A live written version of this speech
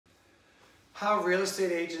How real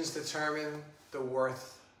estate agents determine the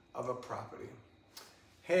worth of a property.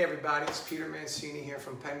 Hey everybody, it's Peter Mancini here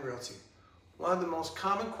from Penn Realty. One of the most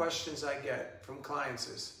common questions I get from clients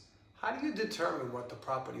is, how do you determine what the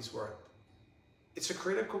property's worth? It's a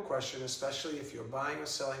critical question, especially if you're buying or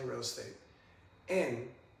selling real estate in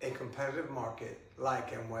a competitive market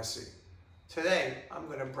like NYC. Today, I'm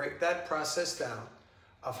going to break that process down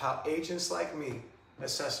of how agents like me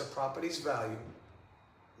assess a property's value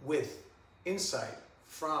with insight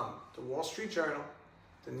from the Wall Street Journal,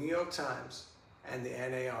 the New York Times, and the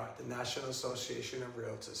NAR, the National Association of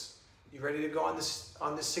Realtors. You ready to go on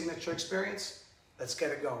this signature experience? Let's get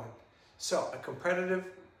it going. So, a competitive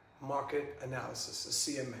market analysis, a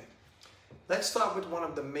CMA. Let's start with one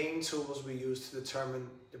of the main tools we use to determine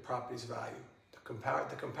the property's value,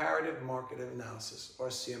 the comparative market analysis, or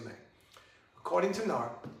CMA. According to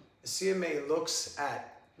NAR, the CMA looks at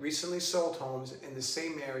recently sold homes in the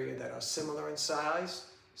same area that are similar in size,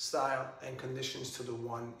 style, and conditions to the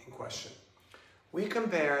one in question. We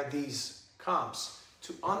compare these comps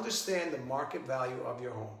to understand the market value of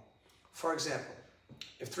your home. For example,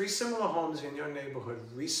 if 3 similar homes in your neighborhood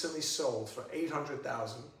recently sold for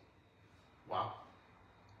 $800,000, wow,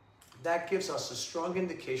 that gives us a strong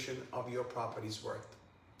indication of your property's worth.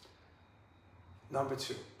 Number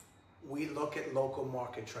 2, we look at local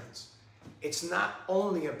market trends. It's not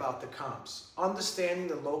only about the comps. Understanding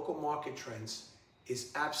the local market trends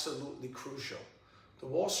is absolutely crucial. The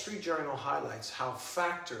Wall Street Journal highlights how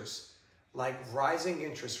factors like rising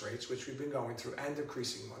interest rates, which we've been going through, and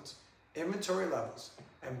decreasing ones, inventory levels,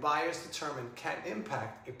 and buyers determine can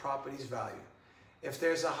impact a property's value. If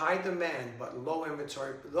there's a high demand but low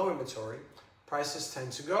inventory, prices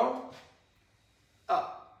tend to go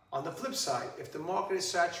up. On the flip side, if the market is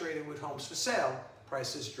saturated with homes for sale,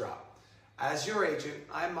 prices drop. As your agent,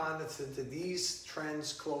 I monitor these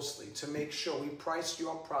trends closely to make sure we price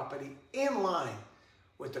your property in line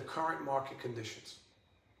with the current market conditions.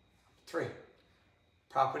 3,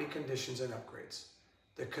 property conditions and upgrades.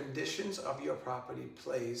 The conditions of your property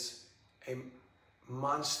plays a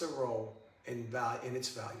monster role in its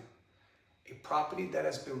value. A property that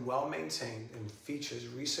has been well maintained and features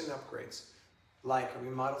recent upgrades, like a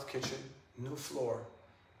remodeled kitchen, new floor,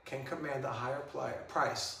 can command a higher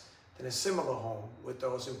price than a similar home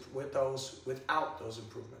without those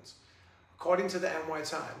improvements. According to the NY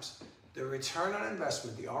Times, the return on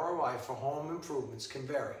investment, the ROI for home improvements, can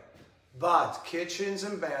vary, but kitchens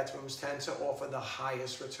and bathrooms tend to offer the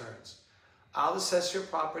highest returns. I'll assess your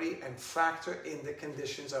property and factor in the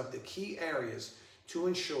conditions of the key areas to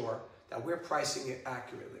ensure that we're pricing it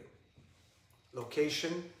accurately.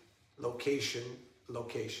 Location, location,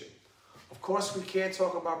 location. Of course, we can't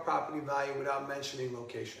talk about property value without mentioning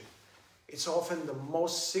location. It's often the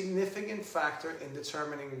most significant factor in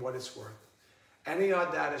determining what it's worth. NAR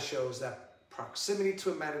data shows that proximity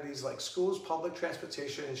to amenities like schools, public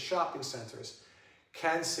transportation, and shopping centers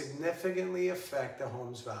can significantly affect the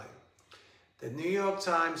home's value. The New York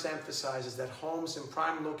Times emphasizes that homes in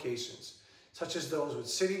prime locations, such as those with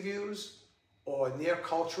city views or near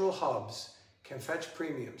cultural hubs, can fetch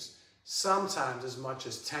premiums, sometimes as much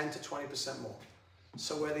as 10 to 20% more.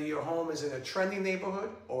 So whether your home is in a trendy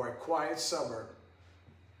neighborhood or a quiet suburb,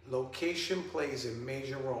 location plays a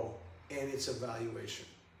major role in its evaluation.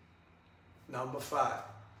 Number 5,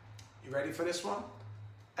 you ready for this one?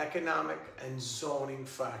 Economic and zoning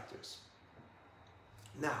factors.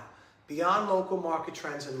 Now, beyond local market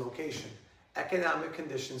trends and location, economic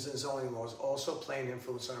conditions and zoning laws also play an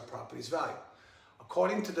influence on a property's value.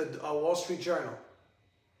 According to the Wall Street Journal,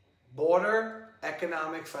 broader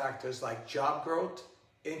economic factors like job growth,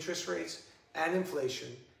 interest rates, and inflation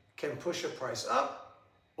can push a price up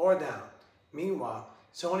or down. Meanwhile,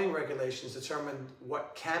 zoning regulations determine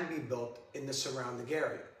what can be built in the surrounding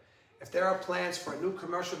area. If there are plans for a new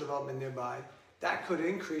commercial development nearby, that could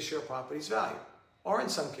increase your property's value, or in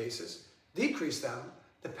some cases, decrease them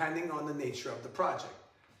depending on the nature of the project.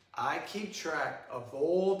 I keep track of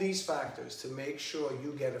all these factors to make sure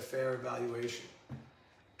you get a fair evaluation.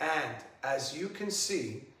 And as you can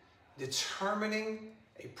see, determining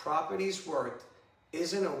a property's worth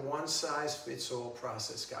isn't a one-size-fits-all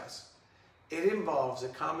process, guys. It involves a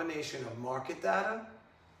combination of market data,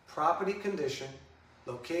 property condition,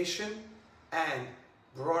 location, and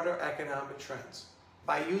broader economic trends.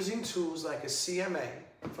 By using tools like a CMA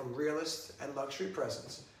from Realist and Luxury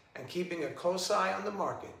Presence and keeping a close eye on the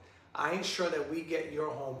market, I ensure that we get your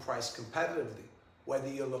home priced competitively, whether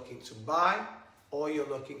you're looking to buy or you're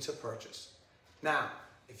looking to purchase. Now,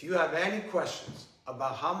 if you have any questions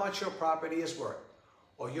about how much your property is worth,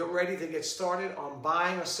 or you're ready to get started on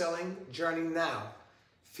buying or selling journey now,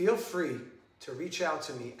 feel free to reach out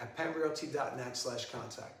to me at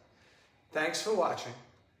penrealty.net/contact. Thanks for watching,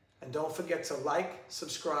 and don't forget to like,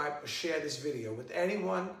 subscribe, or share this video with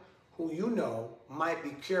anyone who you know might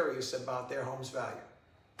be curious about their home's value.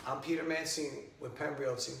 I'm Peter Mancini with Penn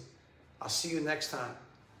Realty. I'll see you next time,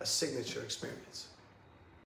 a signature experience.